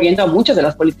está volviendo a muchas de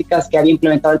las políticas que había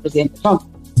implementado el presidente Trump.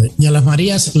 Y a las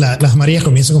Marías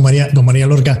comienzo con María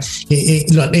Lorca.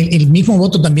 El mismo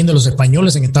voto también de los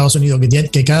españoles en Estados Unidos,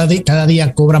 que cada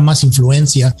día cobra más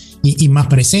influencia y más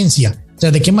presencia. O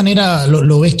sea, ¿de qué manera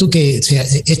lo ves tú que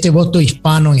este voto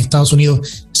hispano en Estados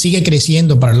Unidos sigue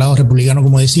creciendo para el lado republicano?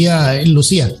 Como decía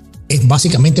Lucía, es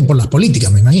básicamente por las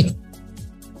políticas, me imagino.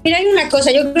 Mira, hay una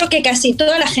cosa, yo creo que casi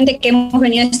toda la gente que hemos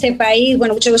venido a este país,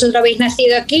 bueno, muchos de vosotros habéis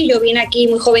nacido aquí, yo vine aquí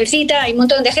muy jovencita, hay un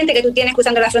montón de gente que tú tienes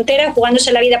cruzando la frontera,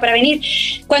 jugándose la vida para venir.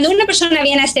 Cuando una persona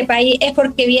viene a este país es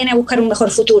porque viene a buscar un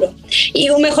mejor futuro. Y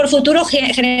un mejor futuro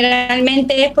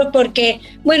generalmente es porque,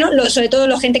 bueno, sobre todo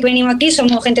la gente que venimos aquí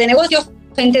somos gente de negocios,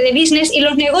 gente de business, y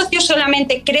los negocios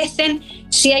solamente crecen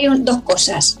si hay dos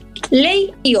cosas: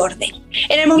 ley y orden.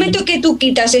 En el momento que tú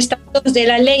quitas estas dos, de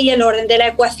la ley y el orden, de la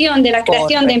ecuación, de la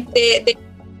creación de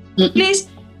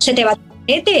se te va a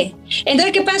mete.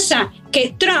 Entonces, ¿qué pasa?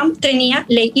 Que Trump tenía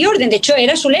ley y orden. De hecho,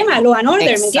 era su lema, law and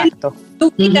order, ¿me entiendes?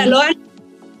 Tú quitas law and order,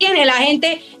 tiene la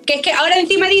gente que es que ahora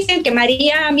encima dicen que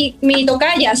María, mi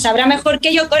tocaya, sabrá mejor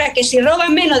que yo, ahora que si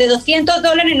roban menos de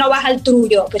 $200 no vas al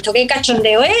trullo. Pues esto qué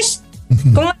cachondeo es.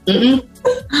 ¿Cómo?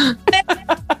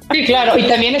 Sí, claro, y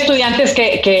también estudiantes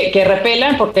que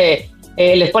repelan porque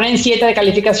les ponen 7 de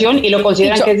calificación y lo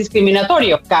consideran que es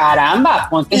discriminatorio. Caramba,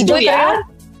 ponte a estudiar.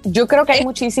 Yo creo que hay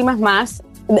muchísimas más.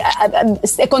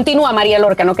 Continúa, María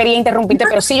Lorca, no quería interrumpirte,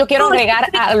 pero sí yo quiero agregar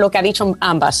a lo que ha dicho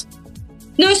ambas.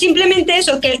 No, simplemente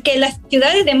eso, que las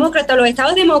ciudades demócratas, los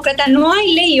estados demócratas, no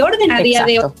hay ley y orden a día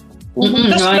de hoy.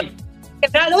 No hay.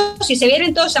 Si se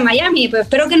vienen todos a Miami, pues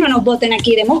espero que no nos voten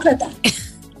aquí demócratas.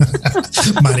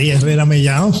 María Herrera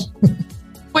Mellao.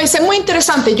 Pues es muy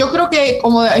interesante. Yo creo que,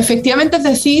 como efectivamente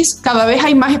decís, cada vez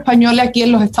hay más españoles aquí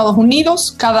en los Estados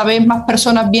Unidos, cada vez más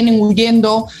personas vienen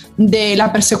huyendo de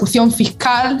la persecución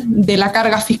fiscal, de la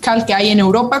carga fiscal que hay en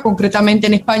Europa, concretamente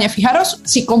en España. Fijaros,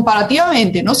 si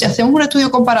comparativamente, ¿no? Si hacemos un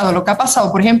estudio comparado a lo que ha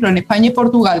pasado, por ejemplo, en España y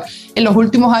Portugal en los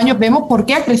últimos años, vemos por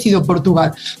qué ha crecido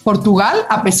Portugal. Portugal,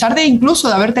 a pesar de incluso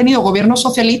de haber tenido gobierno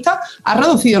socialista, ha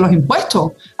reducido los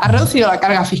impuestos, ha reducido la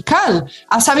carga fiscal,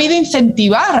 ha sabido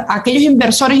incentivar a aquellos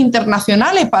inversores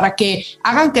internacionales para que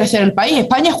hagan crecer el país.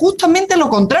 España es justamente lo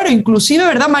contrario, inclusive,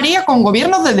 ¿verdad, María?, con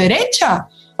gobiernos de derecha.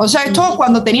 O sea, esto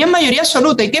cuando tenían mayoría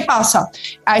absoluta. ¿Y qué pasa?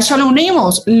 A eso le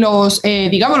unimos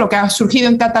digamos, lo que ha surgido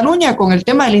en Cataluña con el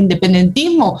tema del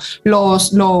independentismo,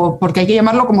 porque hay que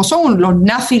llamarlo como son, los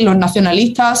nazis, los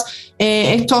nacionalistas,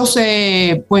 estos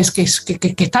pues que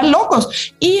están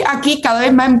locos. Y aquí cada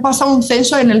vez más han pasado un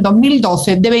censo en el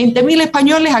 2012 de 20.000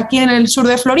 españoles aquí en el sur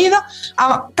de Florida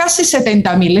a casi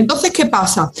 70.000. Entonces, ¿qué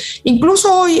pasa?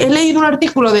 Incluso hoy he leído un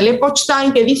artículo del Epoch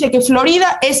Times que dice que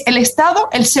Florida es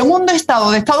el segundo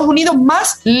estado de Estados Unidos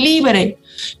más libre.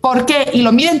 ¿Por qué? Y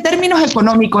lo mide en términos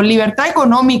económicos, libertad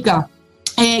económica,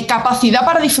 capacidad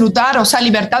para disfrutar, o sea,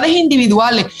 libertades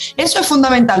individuales. Eso es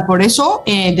fundamental. Por eso,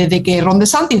 desde que Ron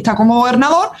DeSantis está como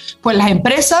gobernador, pues las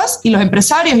empresas y los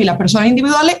empresarios y las personas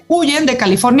individuales huyen de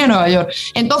California a Nueva York.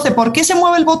 Entonces, ¿por qué se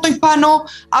mueve el voto hispano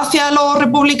hacia los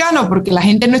republicanos? Porque la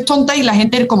gente no es tonta y la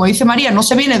gente, como dice María, no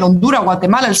se viene de Honduras,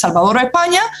 Guatemala, El Salvador o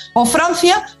España o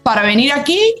Francia para venir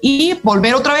aquí y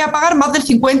volver otra vez a pagar más del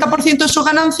 50% de sus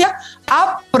ganancias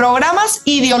a programas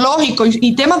ideológicos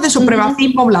y temas de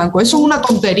supremacismo blanco. Eso es una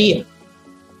tontería.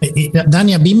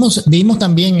 Dania, vimos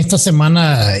también esta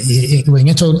semana, en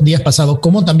estos días pasados,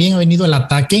 cómo también ha venido el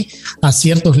ataque a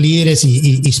ciertos líderes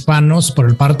hispanos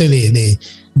por parte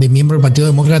de miembros del Partido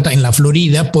Demócrata en la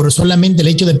Florida por solamente el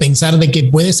hecho de pensar de que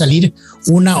puede salir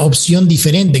una opción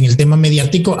diferente en el tema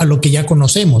mediático a lo que ya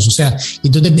conocemos. O sea, y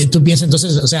tú piensas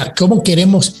entonces, o sea, ¿cómo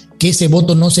queremos que ese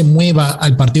voto no se mueva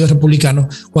al Partido Republicano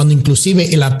cuando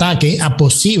inclusive el ataque a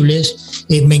posibles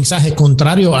mensajes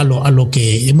contrarios a lo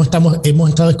que hemos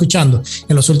estado escuchando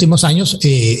en los últimos años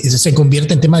se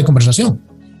convierte en tema de conversación?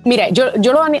 Mira,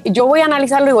 yo voy a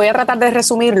analizarlo y voy a tratar de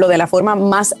resumirlo de la forma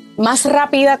más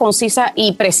rápida, concisa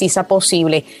y precisa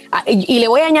posible. Y le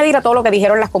voy a añadir a todo lo que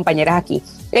dijeron las compañeras aquí.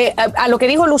 A lo que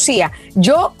dijo Lucía,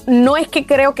 yo no es que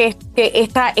creo que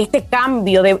este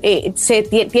cambio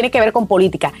tiene que ver con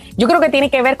política. Yo creo que tiene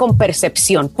que ver con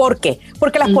percepción. ¿Por qué?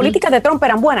 Porque las políticas de Trump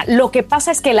eran buenas. Lo que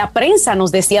pasa es que la prensa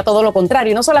nos decía todo lo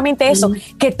contrario. Y no solamente eso,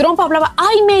 que Trump hablaba,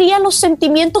 ay, me herían los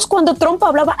sentimientos cuando Trump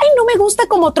hablaba, ay, no me gusta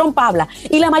como Trump habla.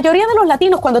 Y la mayoría de los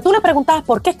latinos, cuando tú le preguntabas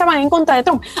por qué estaban en contra de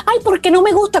Trump, ay, porque no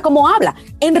me gusta cómo habla.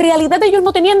 En realidad ellos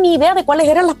no tenían ni idea de cuáles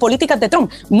eran las políticas de Trump,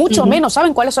 mucho menos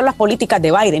saben cuáles son las políticas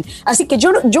de Biden. Así que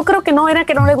yo creo que no era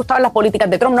que no le gustaban las políticas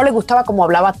de Trump, no le gustaba cómo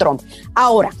hablaba Trump.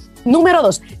 Ahora, número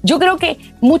 2, yo creo que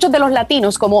muchos de los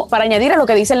latinos, como para añadir a lo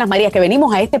que dicen las Marías, que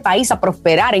venimos a este país a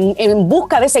prosperar en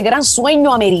busca de ese gran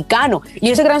sueño americano, y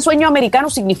ese gran sueño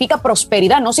americano significa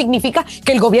prosperidad, no significa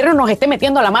que el gobierno nos esté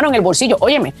metiendo la mano en el bolsillo.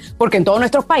 Óyeme, porque en todos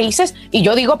nuestros países, y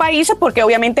yo digo países porque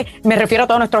obviamente me refiero a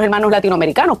todos nuestros hermanos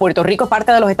latinoamericanos, Puerto Rico es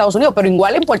parte de los Estados Unidos, pero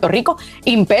igual en Puerto Rico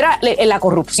impera la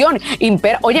corrupción,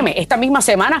 óyeme, esta misma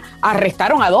semana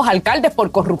arrestaron a 2 alcaldes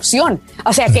por corrupción.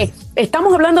 O sea que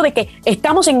estamos hablando de que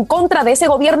estamos en contra de ese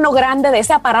gobierno grande, de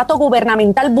ese aparato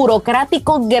gubernamental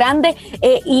burocrático grande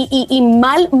y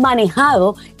mal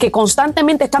manejado que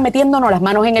constantemente está metiéndonos las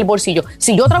manos en el bolsillo.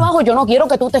 Si yo trabajo, yo no quiero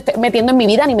que tú te estés metiendo en mi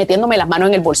vida ni metiéndome las manos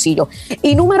en el bolsillo.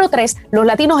 Y número 3, los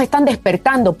latinos están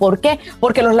despertando. ¿Por qué?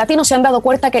 Porque los latinos se han dado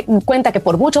cuenta que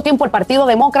por mucho tiempo el Partido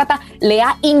Demócrata le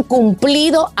ha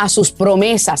incumplido a sus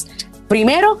promesas.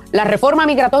 Primero, la reforma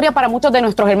migratoria para muchos de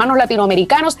nuestros hermanos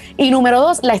latinoamericanos y número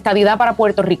 2, la estadidad para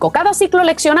Puerto Rico. Cada ciclo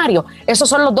eleccionario, esos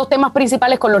son los 2 temas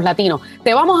principales con los latinos.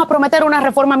 Te vamos a prometer una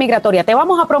reforma migratoria, te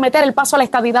vamos a prometer el paso a la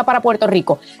estadidad para Puerto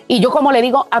Rico. Y yo, como le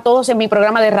digo a todos en mi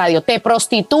programa de radio, te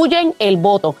prostituyen el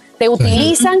voto, te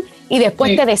utilizan y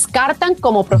después te descartan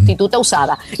como prostituta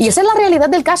usada. Y esa es la realidad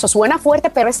del caso. Suena fuerte,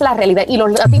 pero es la realidad. Y los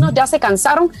latinos ya se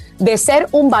cansaron de ser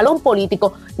un balón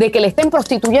político, de que le estén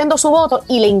prostituyendo su voto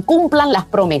y le incumplan las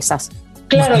promesas.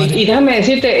 Claro, y déjame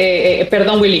decirte,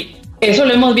 perdón, Willy, eso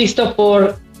lo hemos visto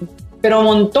pero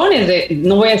montones de,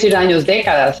 no voy a decir años,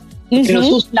 décadas.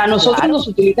 Nosotros nos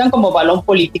utilizan como balón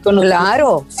político.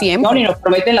 Claro, siempre. Y nos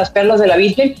prometen las perlas de la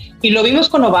Virgen. Y lo vimos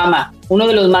con Obama, uno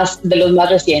de los más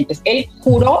recientes. Él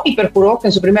juró y perjuró que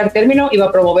en su primer término iba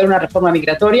a promover una reforma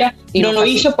migratoria y no lo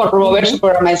hizo por promover su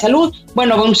programa de salud.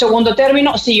 Bueno, en un segundo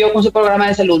término siguió con su programa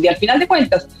de salud. Y al final de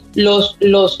cuentas, los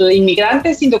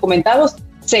inmigrantes indocumentados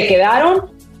se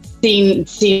quedaron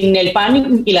sin el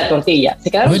pan y la tortilla. Se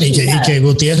quedaron y que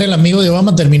Gutiérrez, el amigo de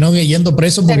Obama, terminó yendo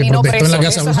preso porque protestó en la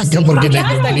Casa Blanca porque le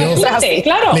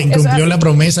incumplió la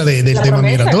promesa del tema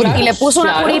migratorio. Y le puso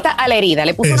una curita a la herida,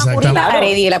 le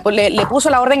puso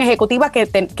la orden ejecutiva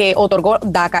que otorgó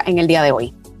DACA en el día de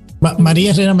hoy. María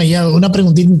Herrera Mellado, una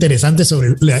preguntita interesante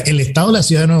sobre el estado de la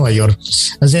ciudad de Nueva York.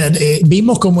 O sea,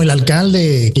 vimos como el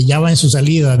alcalde que ya va en su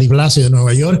salida, de Blasio de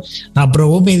Nueva York,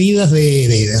 aprobó medidas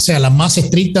o sea, las más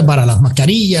estrictas para las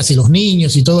mascarillas y los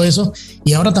niños y todo eso.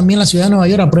 Y ahora también la ciudad de Nueva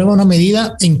York aprueba una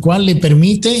medida en cual le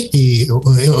permite,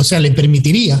 le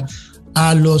permitiría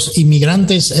a los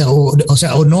inmigrantes,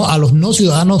 o no a los no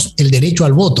ciudadanos el derecho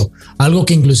al voto, algo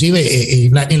que inclusive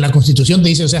en la Constitución te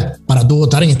dice, o sea, para tú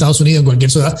votar en Estados Unidos, en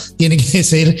cualquier ciudad, tiene que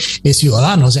ser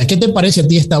ciudadano. O sea, ¿qué te parece a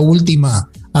ti esta última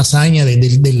hazaña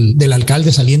del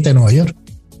alcalde saliente de Nueva York?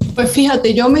 Pues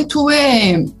fíjate, yo me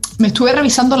estuve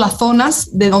revisando las zonas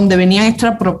de donde venían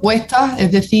estas propuestas,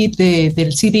 es decir,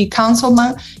 del City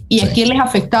Councilman, y a quién les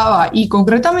afectaba. Y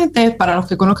concretamente, para los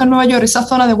que conozcan Nueva York, esa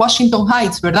zona de Washington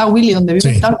Heights, ¿verdad, Willy? Donde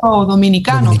viven tantos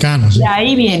dominicanos. De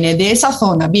ahí viene, de esa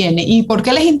zona viene. ¿Y por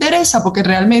qué les interesa? Porque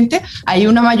realmente hay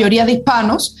una mayoría de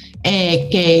hispanos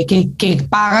que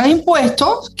pagan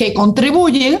impuestos, que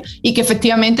contribuyen y que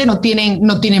efectivamente no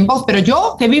tienen voz. Pero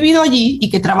yo, que he vivido allí y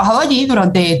que he trabajado allí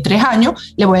durante 3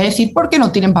 años, le voy a decir por qué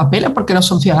no tienen papeles, porque no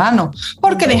son ciudadanos,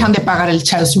 porque dejan de pagar el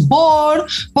child support,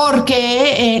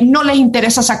 porque no les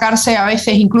interesa sacarse a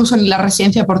veces incluso en la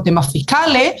residencia por temas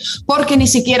fiscales, porque ni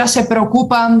siquiera se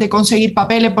preocupan de conseguir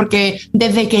papeles porque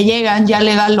desde que llegan ya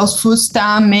le dan los food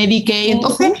stamps, Medicaid.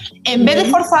 Entonces, en vez de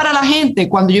forzar a la gente,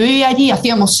 cuando yo vivía allí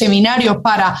hacíamos seminarios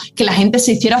para que la gente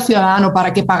se hiciera ciudadano,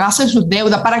 para que pagase sus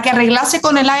deudas, para que arreglase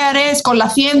con el IRS, con la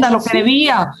Hacienda lo que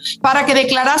debía, para que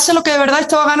declarase lo que de verdad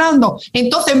estaba ganando.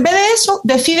 Entonces, en vez de eso,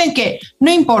 deciden que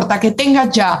no importa que tengas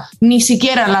ya ni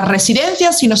siquiera la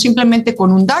residencia, sino simplemente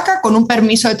con un DACA, con un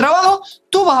permiso de trabajo,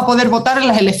 tú vas a poder votar en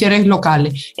las elecciones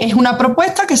locales. Es una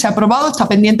propuesta que se ha aprobado, está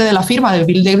pendiente de la firma de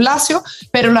Bill de Blasio,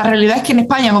 pero la realidad es que en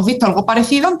España hemos visto algo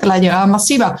parecido ante la llegada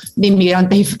masiva de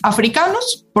inmigrantes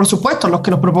africanos. Por supuesto, los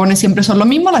que los proponen siempre son los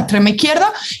mismos, la extrema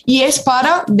izquierda, y es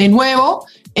para, de nuevo,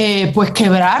 pues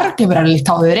quebrar el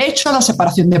Estado de Derecho, la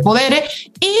separación de poderes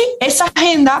y esa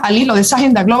agenda, al hilo de esa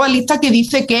agenda globalista que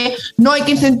dice que no hay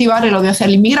que incentivar el odio hacia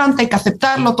el inmigrante, hay que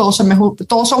aceptarlo, todos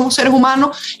somos seres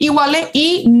humanos iguales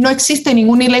y no existe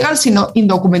ningún ilegal sino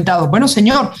indocumentado. Bueno,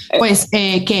 señor, pues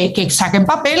que saquen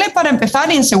papeles para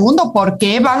empezar, y en segundo, ¿por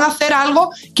qué van a hacer algo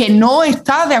que no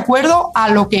está de acuerdo a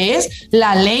lo que es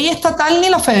la ley estatal ni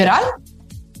la federal?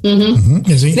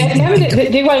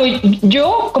 Digo algo,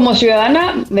 yo como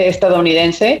ciudadana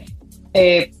estadounidense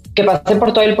que pasé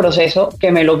por todo el proceso,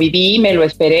 que me lo viví, me lo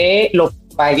esperé, lo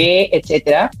pagué,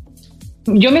 etcétera,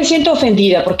 yo me siento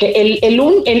ofendida porque el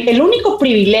único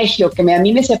privilegio que a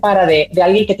mí me separa de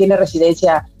alguien que tiene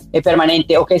residencia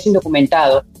permanente o que es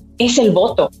indocumentado es el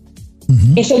voto.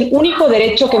 Es el único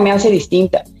derecho que me hace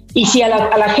distinta. Y si a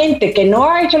la gente que no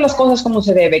ha hecho las cosas como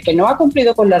se debe, que no ha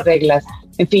cumplido con las reglas,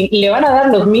 en fin, le van a dar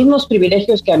los mismos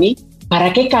privilegios que a mí,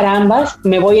 ¿para qué carambas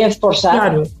me voy a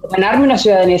esforzar por ganarme una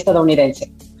ciudadanía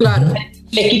estadounidense? Claro.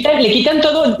 Le quitan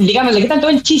todo, digamos, le quitan todo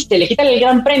el chiste, le quitan el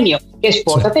gran premio, que es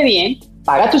pórtate bien,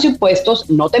 paga tus impuestos,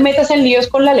 no te metas en líos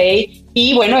con la ley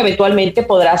y, bueno, eventualmente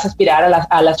podrás aspirar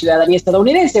a la ciudadanía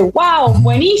estadounidense. ¡Wow!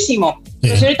 ¡Buenísimo!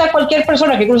 Pues ahorita cualquier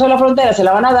persona que cruza la frontera se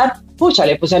la van a dar,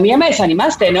 púchale, pues a mí ya me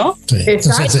desanimaste, ¿no? Sí.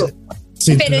 Exacto.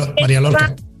 Sí, pero María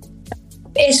Lorca.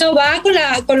 Eso va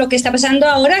con lo que está pasando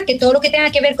ahora, que todo lo que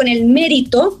tenga que ver con el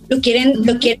mérito lo quieren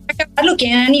acabar, lo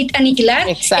quieren aniquilar.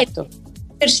 Exacto. La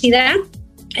universidad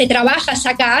trabaja,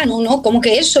 saca, no, ¿cómo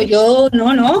que eso? Yo,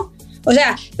 no. O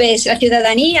sea, pues la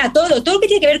ciudadanía, todo lo que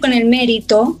tiene que ver con el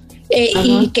mérito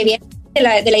y que viene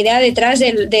de la idea detrás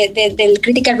del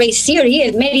Critical Race Theory,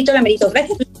 el mérito, la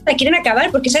meritocracia, la quieren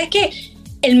acabar, porque ¿sabes qué?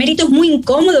 El mérito es muy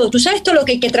incómodo. Tú sabes todo lo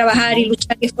que hay que trabajar y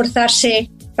luchar y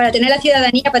esforzarse para tener la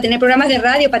ciudadanía, para tener programas de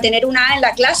radio, para tener una A en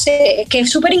la clase. Es que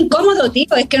es súper incómodo, tío.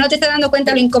 Es que no te estás dando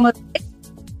cuenta lo incómodo que es.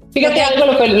 Fíjate algo,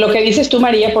 lo que dices tú,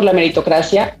 María, por la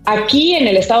meritocracia. Aquí en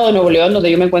el estado de Nuevo León,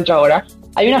 donde yo me encuentro ahora,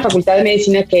 hay una facultad de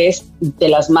medicina que es de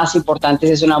las más importantes.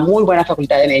 Es una muy buena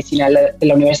facultad de medicina de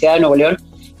la Universidad de Nuevo León.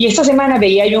 Y esta semana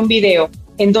veía yo un video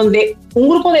en donde un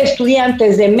grupo de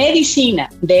estudiantes de medicina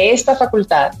de esta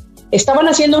facultad estaban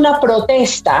haciendo una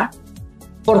protesta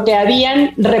porque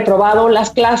habían reprobado las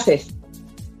clases,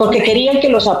 porque querían que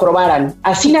los aprobaran.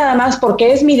 Así nada más,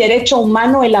 porque es mi derecho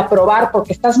humano el aprobar,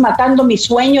 porque estás matando mi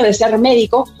sueño de ser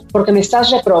médico, porque me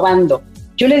estás reprobando.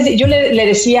 Yo le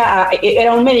decía,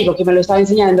 era un médico que me lo estaba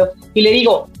enseñando, y le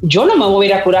digo, yo no me voy a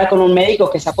ir a curar con un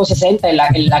médico que sacó 60 en la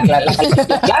clase.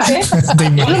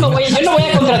 Yo no voy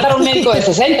a contratar a un médico de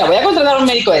 60, voy a contratar a un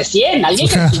médico de 100, alguien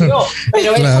que estudió.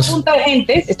 Pero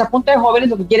esta punta de jóvenes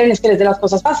lo que quieren es que les den las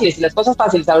cosas fáciles, y las cosas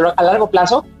fáciles a largo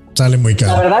plazo Sale muy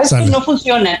caro. La verdad es que no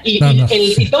funciona y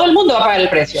todo el mundo va a pagar el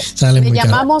precio.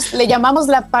 Le llamamos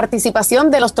la participación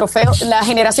de los trofeos, la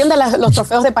generación de los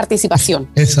trofeos de participación.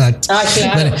 Exacto.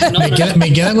 Claro.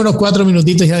 Me quedan unos 4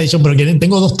 minutitos ya de hecho, pero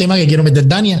tengo 2 temas que quiero meter.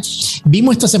 Dania,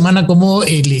 vimos esta semana cómo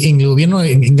en el gobierno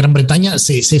en Gran Bretaña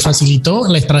se facilitó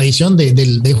la extradición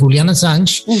de Julian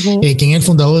Assange, quien es el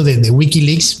fundador de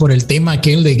Wikileaks, por el tema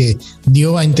aquel de que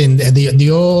dio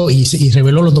y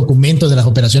reveló los documentos de las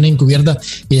operaciones encubiertas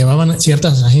que llevaban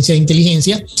ciertas agencias de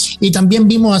inteligencia. Y también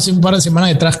vimos hace un par de semanas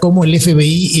detrás cómo el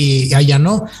FBI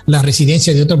allanó la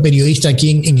residencia de otro periodista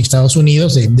aquí en Estados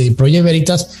Unidos, de Project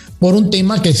Veritas, por un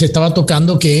tema que se estaba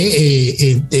tocando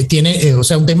que tiene,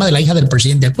 un tema de la hija del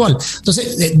presidente actual.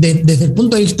 Entonces, desde el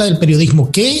punto de vista del periodismo,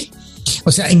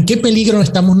 ¿en qué peligro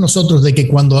estamos nosotros de que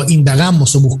cuando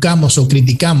indagamos o buscamos o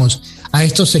criticamos a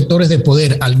estos sectores de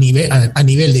poder a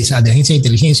nivel de agencias de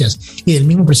inteligencias y del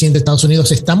mismo presidente de Estados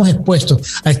Unidos, estamos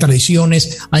expuestos a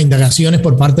extradiciones, a indagaciones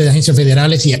por parte de agencias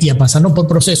federales y a pasarnos por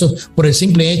procesos por el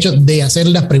simple hecho de hacer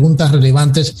las preguntas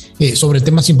relevantes sobre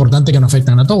temas importantes que nos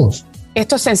afectan a todos?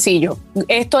 Esto es sencillo,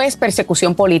 esto es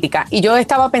persecución política. Y yo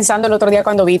estaba pensando el otro día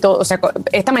cuando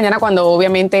esta mañana cuando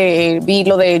obviamente vi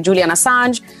lo de Julian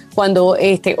Assange, cuando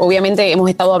obviamente hemos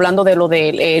estado hablando de lo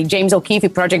de James O'Keefe y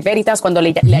Project Veritas, cuando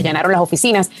le allanaron las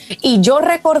oficinas. Y yo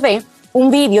recordé un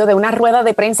vídeo de una rueda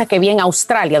de prensa que vi en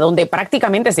Australia, donde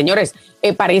prácticamente, señores,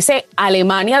 parece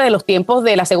Alemania de los tiempos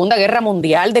de la Segunda Guerra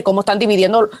Mundial, de cómo están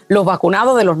dividiendo los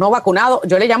vacunados de los no vacunados.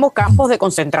 Yo le llamo campos de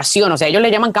concentración, ellos le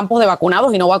llaman campos de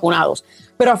vacunados y no vacunados.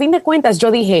 Pero a fin de cuentas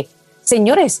yo dije,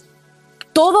 señores,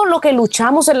 todo lo que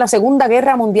luchamos en la Segunda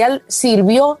Guerra Mundial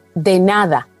sirvió de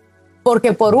nada,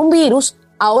 porque por un virus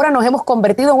ahora nos hemos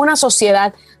convertido en una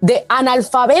sociedad de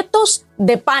analfabetos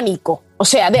de pánico,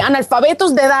 de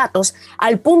analfabetos de datos,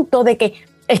 al punto de que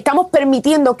estamos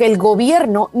permitiendo que el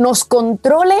gobierno nos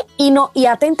controle y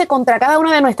atente contra cada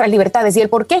una de nuestras libertades. ¿Y el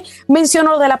por qué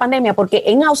menciono lo de la pandemia? Porque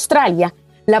en Australia,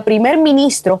 la primer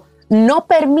ministro no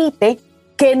permite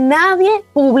que nadie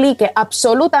publique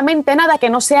absolutamente nada que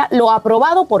no sea lo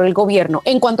aprobado por el gobierno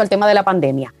en cuanto al tema de la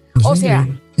pandemia.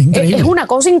 Increíble. Es una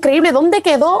cosa increíble. ¿Dónde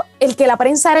quedó el que la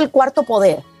prensa era el cuarto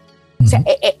poder?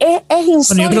 Es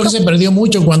insólito. Bueno, yo creo que se perdió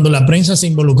mucho cuando la prensa se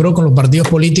involucró con los partidos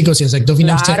políticos y aceptó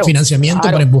financiamiento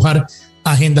para empujar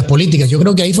agendas políticas. Yo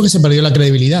creo que ahí fue que se perdió la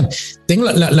credibilidad.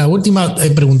 Tengo la última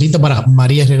preguntita para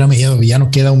María Herrera Mellado. Ya nos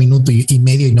queda 1 minuto y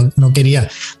medio y no quería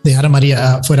dejar a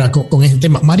María fuera con este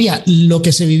tema. María, lo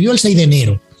que se vivió el 6 de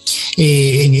enero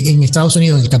en Estados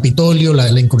Unidos, en el Capitolio,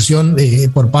 la incursión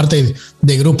por parte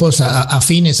de grupos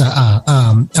afines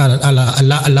al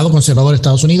lado conservador de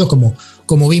Estados Unidos,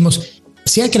 como vimos,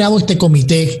 se ha creado este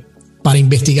comité para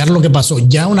investigar lo que pasó.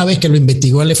 Ya una vez que lo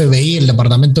investigó el FBI, el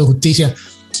Departamento de Justicia,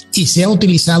 y se ha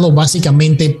utilizado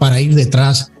básicamente para ir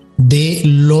detrás de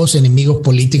los enemigos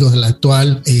políticos del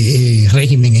actual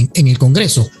régimen en el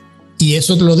Congreso. Y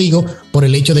eso lo digo por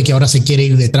el hecho de que ahora se quiere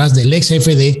ir detrás del ex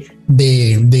jefe de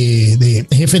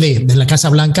la Casa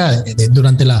Blanca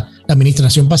durante la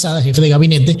administración pasada, jefe de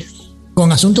gabinete,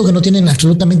 con asuntos que no tienen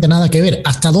absolutamente nada que ver.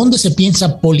 ¿Hasta dónde se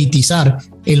piensa politizar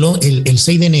el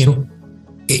 6 de enero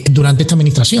durante esta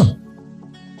administración?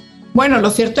 Bueno, lo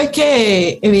cierto es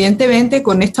que evidentemente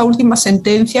con esta última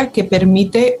sentencia que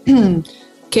permite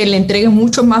que le entreguen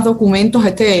muchos más documentos a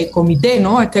este comité,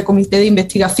 ¿no? A este comité de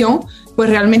investigación, pues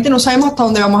realmente no sabemos hasta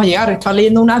dónde vamos a llegar. Estaba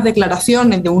leyendo unas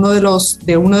declaraciones de uno de los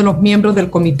miembros del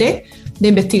comité de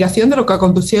investigación de lo que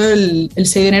aconteció el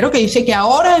 6 de enero, que dice que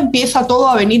ahora empieza todo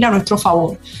a venir a nuestro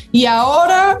favor. Y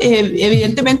ahora,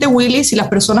 evidentemente, Willy, si las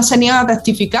personas se niegan a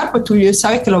testificar, pues tú ya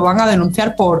sabes que lo van a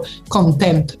denunciar por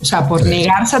contempt, por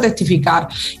negarse a testificar.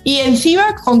 Y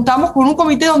encima contamos con un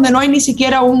comité donde no hay ni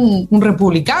siquiera un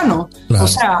republicano. Claro.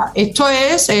 Esto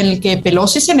es en el que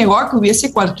Pelosi se negó a que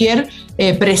hubiese cualquier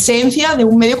presencia de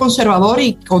un medio conservador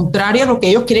y contraria a lo que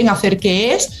ellos quieren hacer,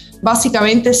 que es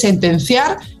básicamente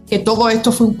sentenciar que todo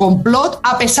esto fue un complot,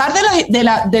 a pesar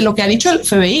de lo que ha dicho el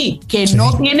FBI, que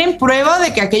no tienen prueba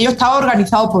de que aquello estaba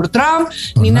organizado por Trump,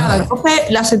 ni nada. Entonces,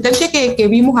 la sentencia que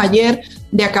vimos ayer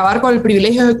de acabar con el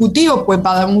privilegio ejecutivo, pues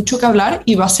va a dar mucho que hablar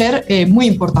y va a ser muy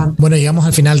importante. Bueno, llegamos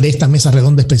al final de esta mesa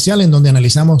redonda especial en donde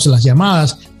analizamos las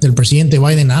llamadas del presidente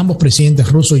Biden a ambos presidentes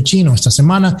ruso y chino esta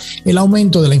semana, el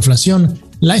aumento de la inflación,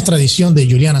 la extradición de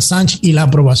Julian Assange y la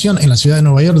aprobación en la ciudad de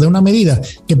Nueva York de una medida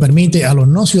que permite a los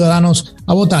no ciudadanos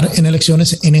a votar en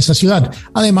elecciones en esa ciudad,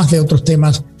 además de otros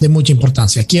temas de mucha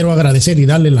importancia. Quiero agradecer y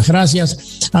darle las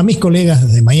gracias a mis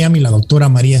colegas de Miami, la doctora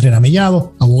María Herrera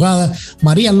Mellado, abogada,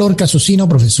 María Lorca Susino,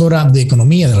 profesora de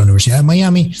Economía de la Universidad de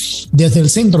Miami, desde el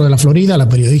centro de la Florida, la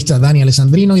periodista Dani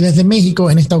Alessandrino, y desde México,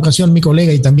 en esta ocasión, mi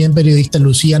colega y también periodista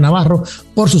Lucía Navarro,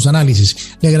 por sus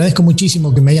análisis. Le agradezco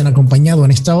muchísimo que me hayan acompañado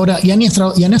en esta hora, y a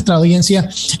nuestra audiencia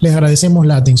les agradecemos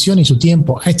la atención y su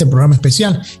tiempo a este programa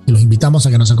especial, y los invitamos a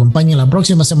que nos acompañen la próxima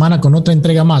semana con otra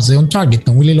entrega más de On Target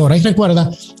con Willy Lora. Y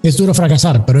recuerda, es duro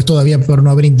fracasar, pero es todavía peor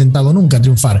no haber intentado nunca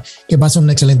triunfar. Que pasen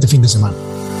un excelente fin de semana.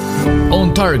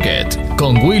 On Target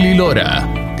con Willy Lora.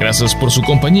 Gracias por su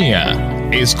compañía.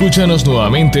 Escúchanos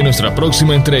nuevamente en nuestra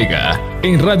próxima entrega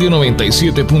en Radio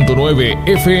 97.9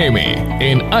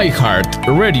 FM en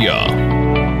iHeartRadio.